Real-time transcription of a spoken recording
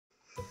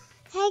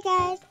Hi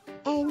guys,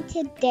 and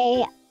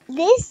today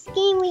this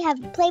game we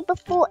have played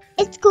before.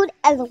 It's called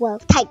LOL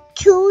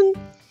Tycoon.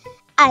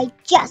 I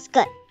just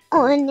got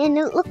on and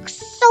it looks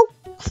so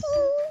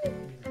cool.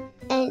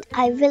 And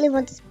I really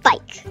want this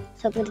bike,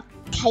 so I'm gonna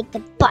take the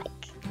bike.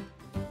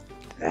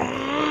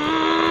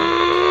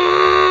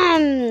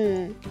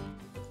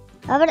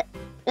 How about it?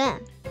 Yeah.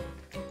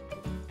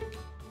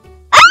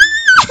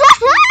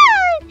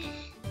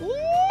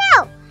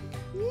 No!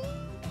 No.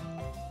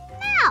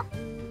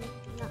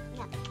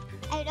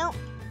 I don't.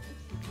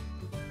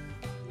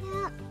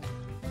 No.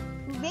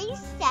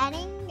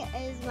 Resetting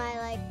is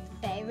my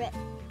favorite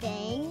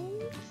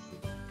thing.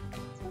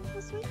 So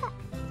let's read that.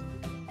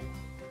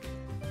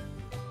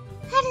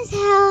 That is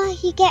how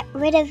you get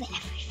rid of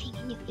everything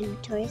in your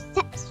inventory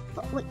except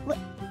for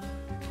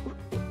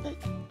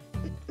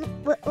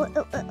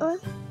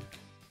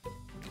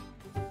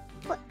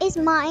what is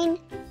mine?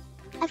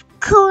 I've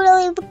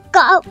totally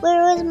forgot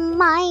where is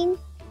mine.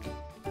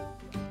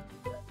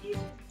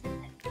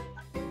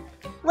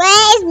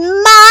 Where's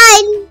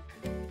mine?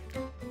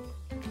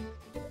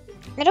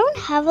 I don't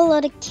have a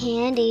lot of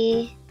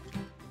candy.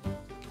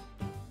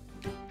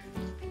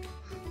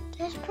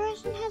 This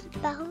person has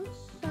bounced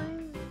so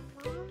much.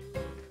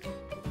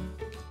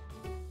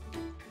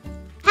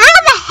 How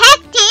the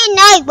heck do you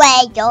know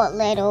where your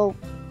little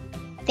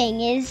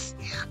thing is?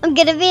 I'm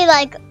gonna be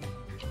like,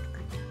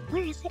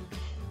 where is it?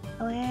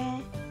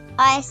 Where?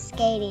 Ice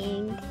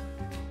skating.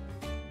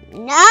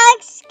 No,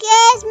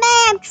 excuse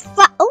me.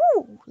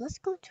 Oh, let's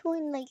go to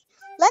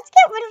let's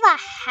get rid of our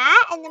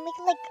hat and then we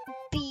can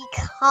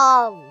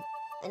become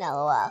an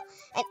LOL.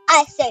 And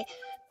I say,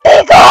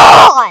 be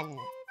gone.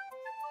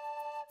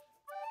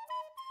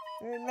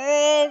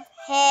 Remove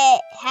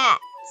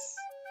hats.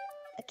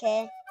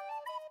 Okay.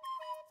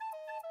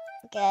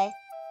 Yeah,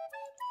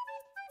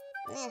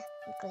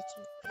 I'm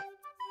glitching.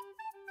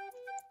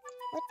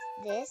 What's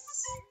this?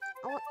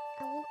 I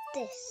want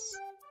this.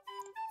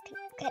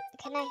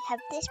 Can I have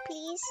this,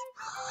 please?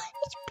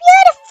 It's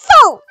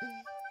beautiful!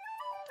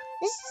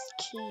 This is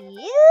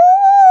cute!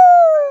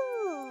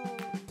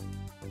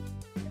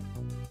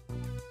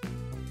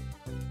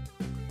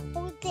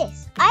 Oh, this.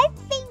 I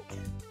think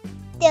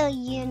the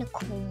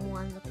unicorn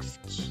one looks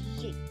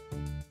cute.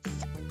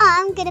 So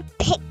I'm gonna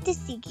pick this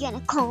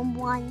unicorn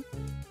one.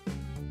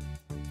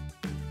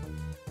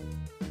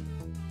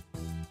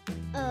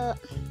 Oh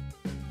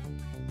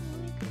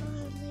my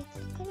god,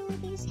 look at all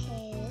these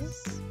hairs.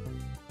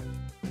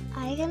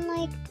 I can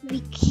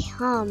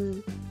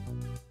become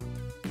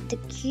the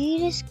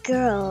cutest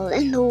girl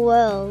in the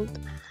world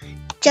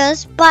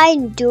just by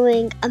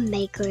doing a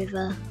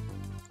makeover.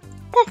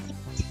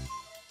 Perfect.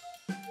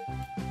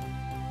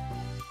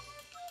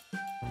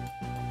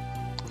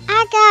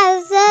 I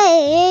gotta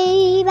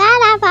say, but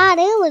I thought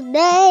it was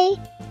day.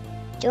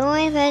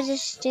 Join as a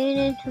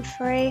student for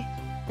free.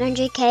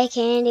 100k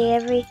candy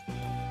every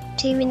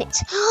 2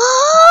 minutes.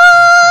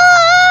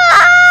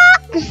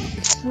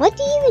 What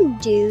do you even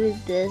do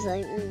with this?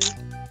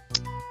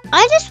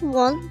 I just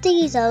want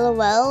these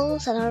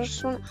LOLs and I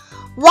just want.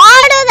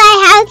 Why do they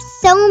have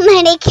so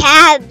many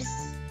cabs?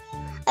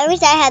 I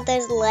wish I had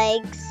those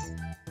legs.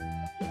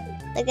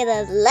 Look at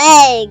those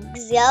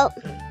legs, yup.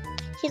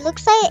 She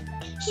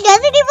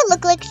doesn't even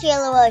look like she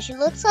LOL. She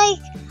looks like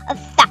a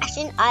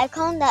fashion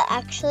icon that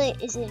actually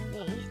isn't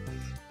me.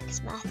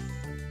 It's my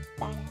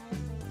fat asses.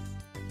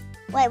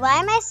 Wait, why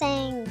am I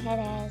saying fat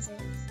asses?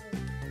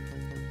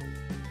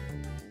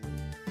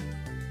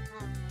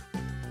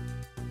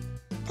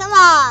 Come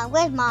on,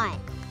 where's mine?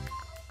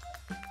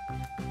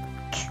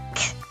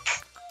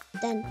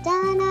 Dun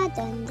dun dun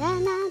dun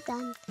dun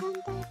dun dun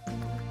dun.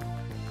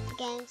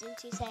 Games and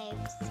 2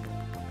 saves.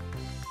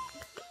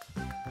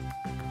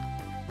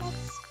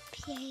 Let's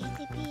play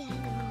the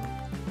piano.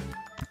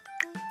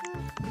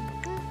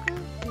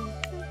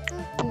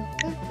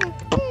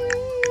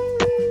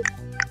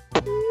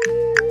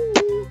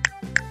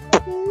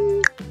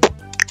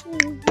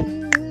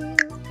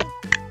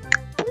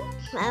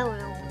 I don't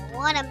know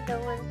what I'm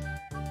doing.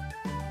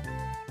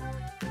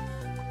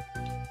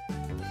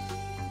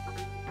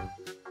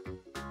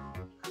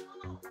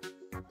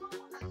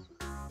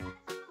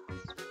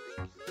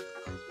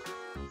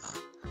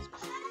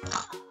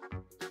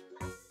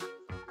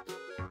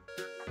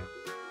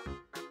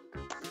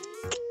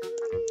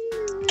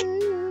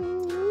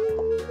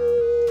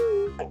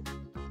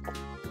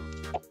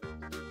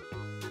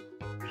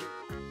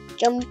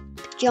 Jump,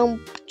 jump,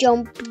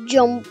 jump,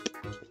 jump.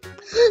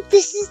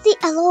 This is the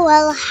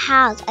LOL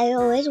house. I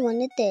always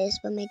wanted this,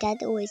 but my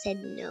dad always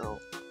said no.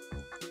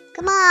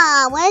 Come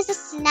on, where's the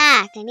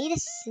snack? I need a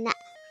snack.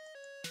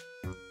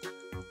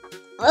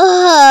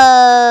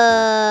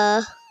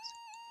 Ugh.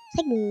 It's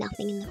like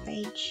nothing in the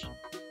fridge.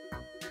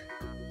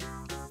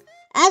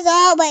 As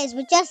always,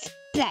 we're just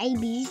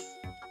babies.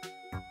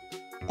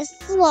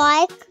 It's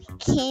like we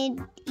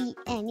can't eat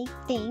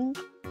anything.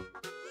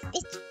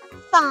 It's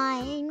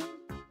fine.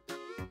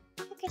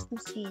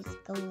 Christmas tree is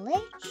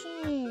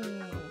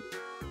glitching.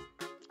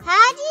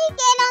 How do you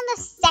get on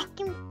the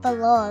second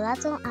floor?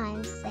 That's what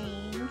I'm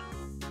saying.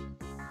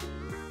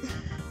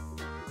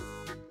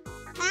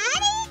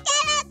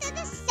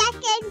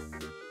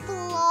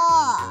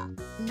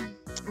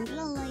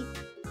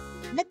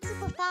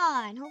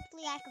 god.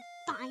 Hopefully I can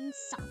find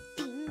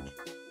something.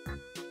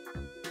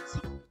 It's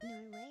like, no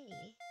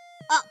way.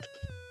 Oh!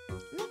 Am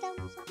I done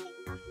with something?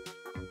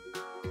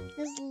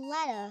 This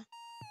letter.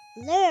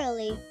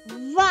 Literally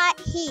right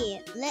here.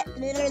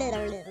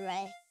 Literally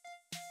right.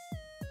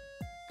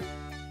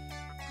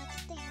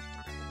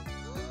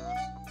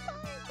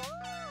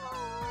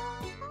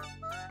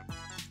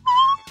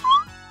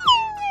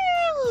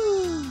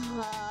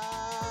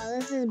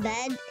 This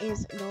bed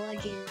is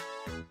gorgeous.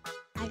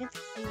 I can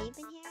sleep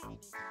in here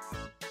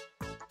anytime.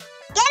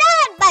 Get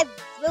out of my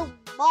room,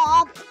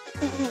 Mom!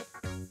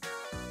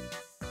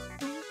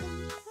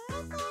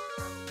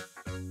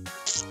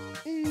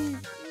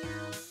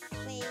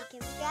 Wait, can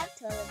we grab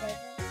toilet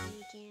paper?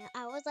 You can. I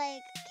was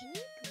like, can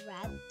you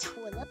grab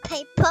toilet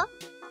paper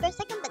for a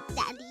second? But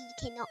Daddy, you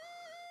cannot.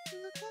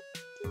 Look at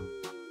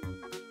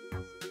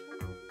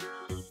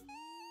these.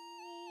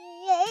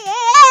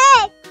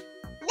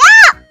 No!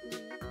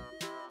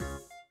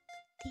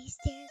 These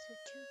stairs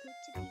are too good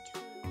to be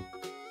true.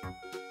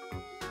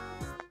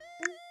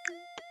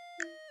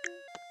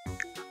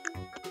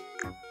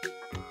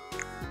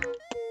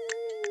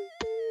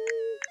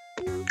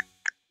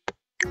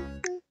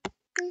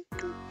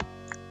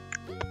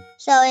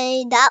 So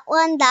that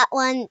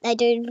one, I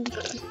did.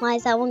 Why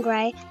is that one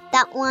gray?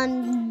 That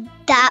one.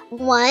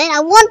 I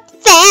want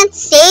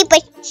fancy,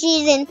 but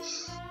she's in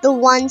the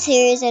one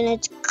series and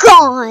it's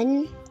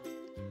gone,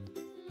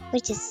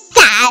 which is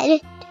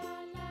sad.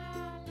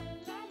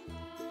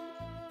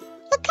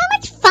 Look how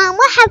much fun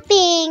we're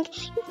having.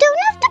 You don't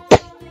have to.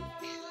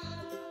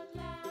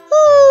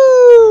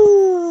 Ooh.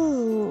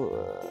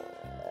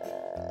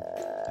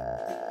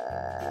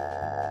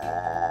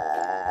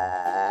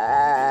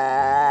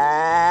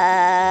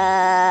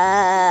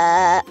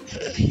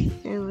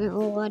 I don't know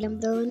what I'm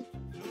doing.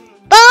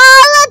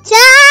 Ball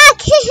attack!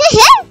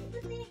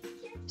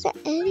 Is there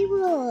any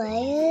more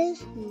layers?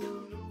 No.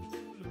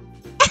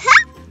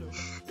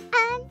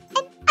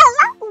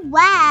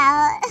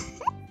 Wow.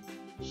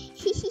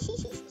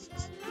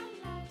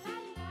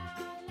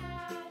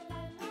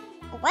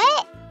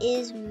 Where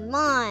is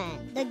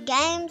mine? The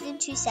game's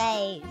into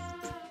saved.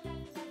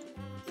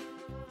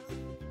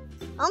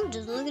 I'm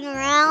just looking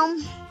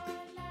around.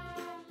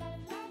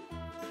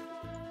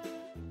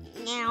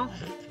 Now.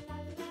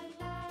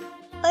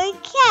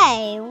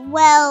 Okay,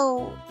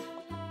 well,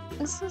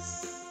 this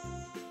is,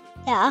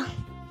 yeah.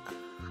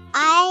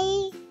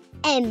 I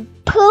am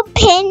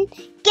pooping.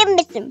 Give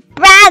me some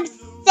bribes.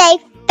 Say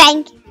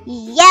thank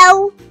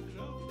you.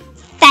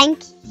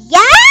 Thank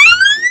you.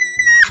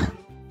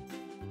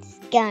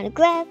 Just gonna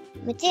grab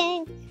my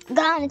thing.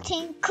 Gonna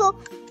tinkle.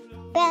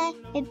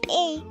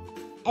 Baby.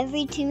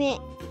 Every 2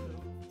 minutes.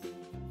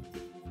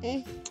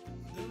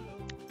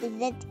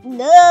 Let's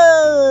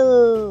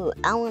go.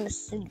 I wanna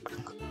sleep.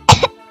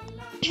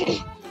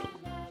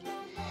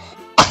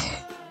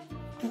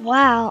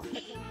 Wow.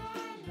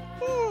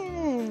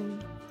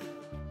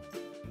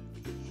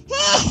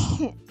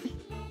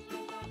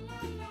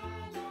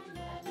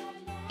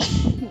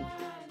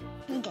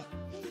 Okay.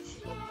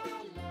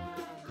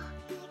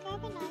 I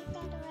grab an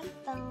iPad or a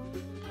phone.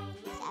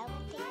 So I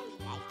will take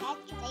the iPad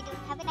because I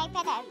don't have an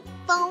iPad. I have a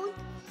phone.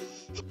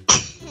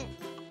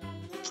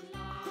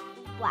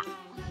 Wow.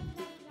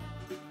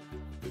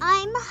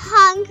 I'm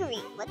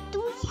hungry. What do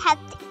we have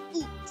to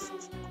eat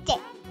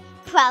today?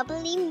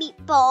 Probably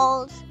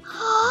meatballs. I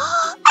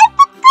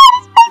forgot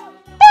it's my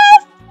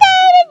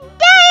birthday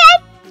today. I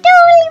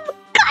totally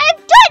forgot. I'm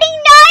turning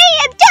 9.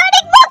 I'm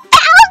turning 1,000.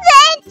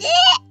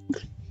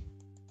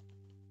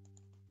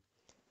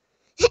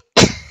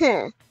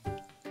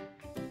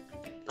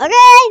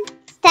 Okay,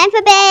 it's time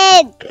for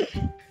bed.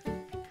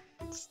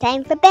 It's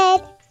time for bed.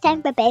 It's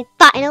time for bed.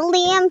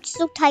 Finally, I'm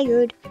so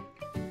tired.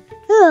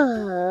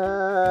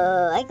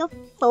 I can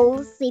fall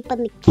asleep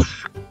on the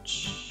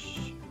couch.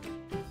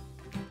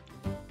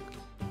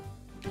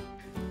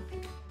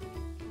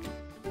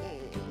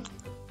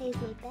 Here's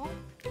my bed.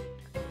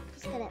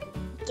 Just gonna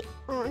get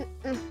on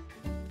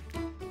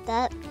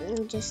that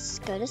and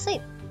just go to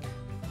sleep.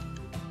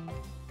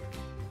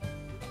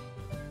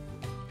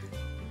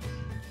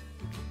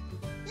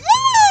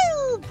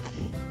 Woo!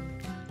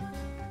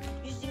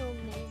 You're so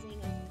amazing.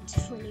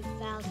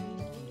 20,000.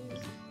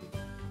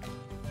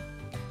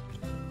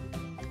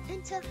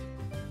 Enter.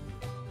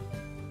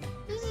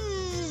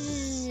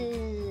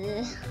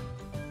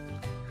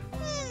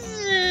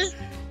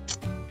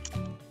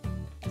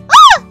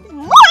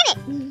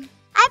 Morning!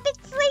 I've been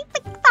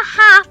sleeping for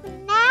half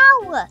an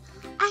hour.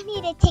 I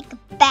need to take a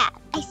bath.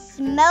 I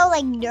smell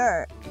like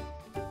dirt.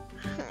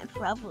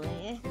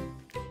 Probably.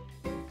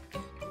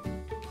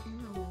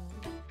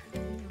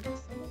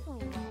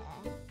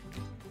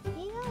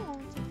 Maybe I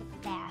won't take a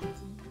bath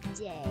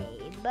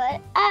today,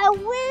 but I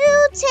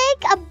will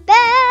take a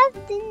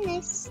bath in my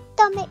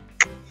stomach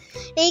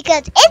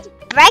because it's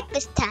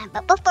breakfast time.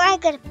 But before I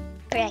go to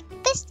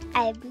breakfast,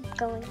 I'm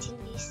going to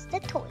use the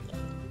toilet.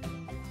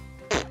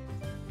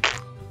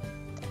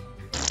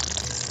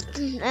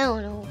 I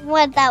don't know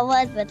what that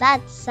was, but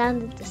that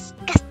sounded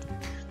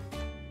disgusting.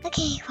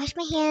 Okay, wash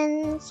my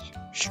hands.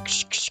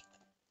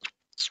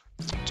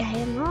 dry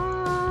them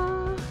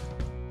off.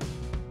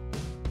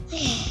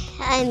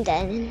 I'm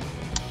done.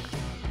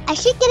 I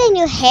should get a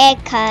new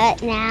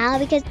haircut now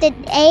because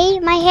today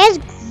my hair's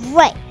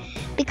great.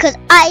 Because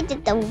I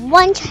did the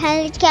one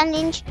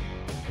challenge.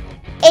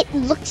 It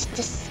looks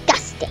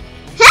disgusting.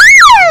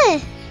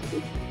 It's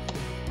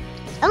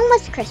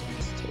almost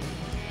Christmas too.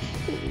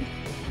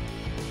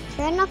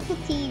 Turn off the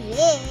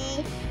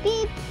TV.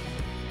 Beep.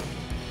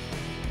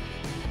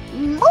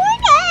 Morning!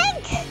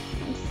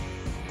 I'm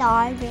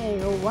starving.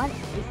 What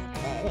is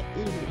there to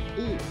even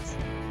eat?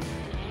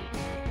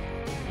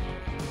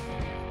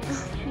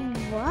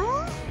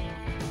 What?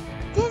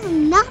 There's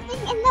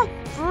nothing in the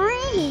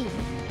fridge.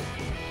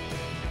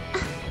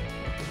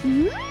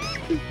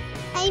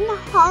 I'm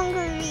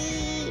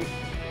hungry.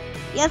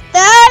 Your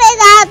food is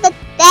on the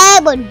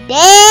table,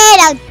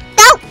 Dad.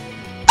 Don't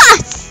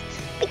fuss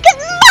because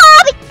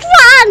Mom is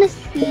trying to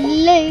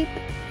sleep.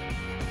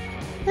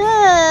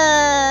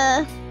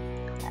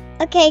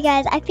 Okay,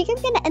 guys, I think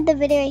I'm gonna end the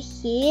video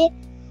here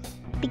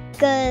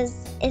because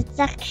it's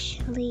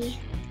actually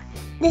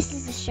this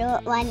is a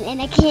short one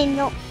and I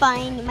cannot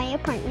find my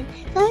apartment.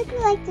 So I hope you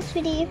liked this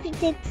video. If you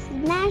did,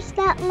 smash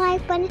that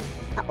like button.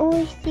 I'll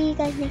always see you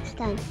guys next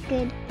time.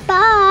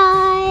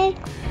 Goodbye.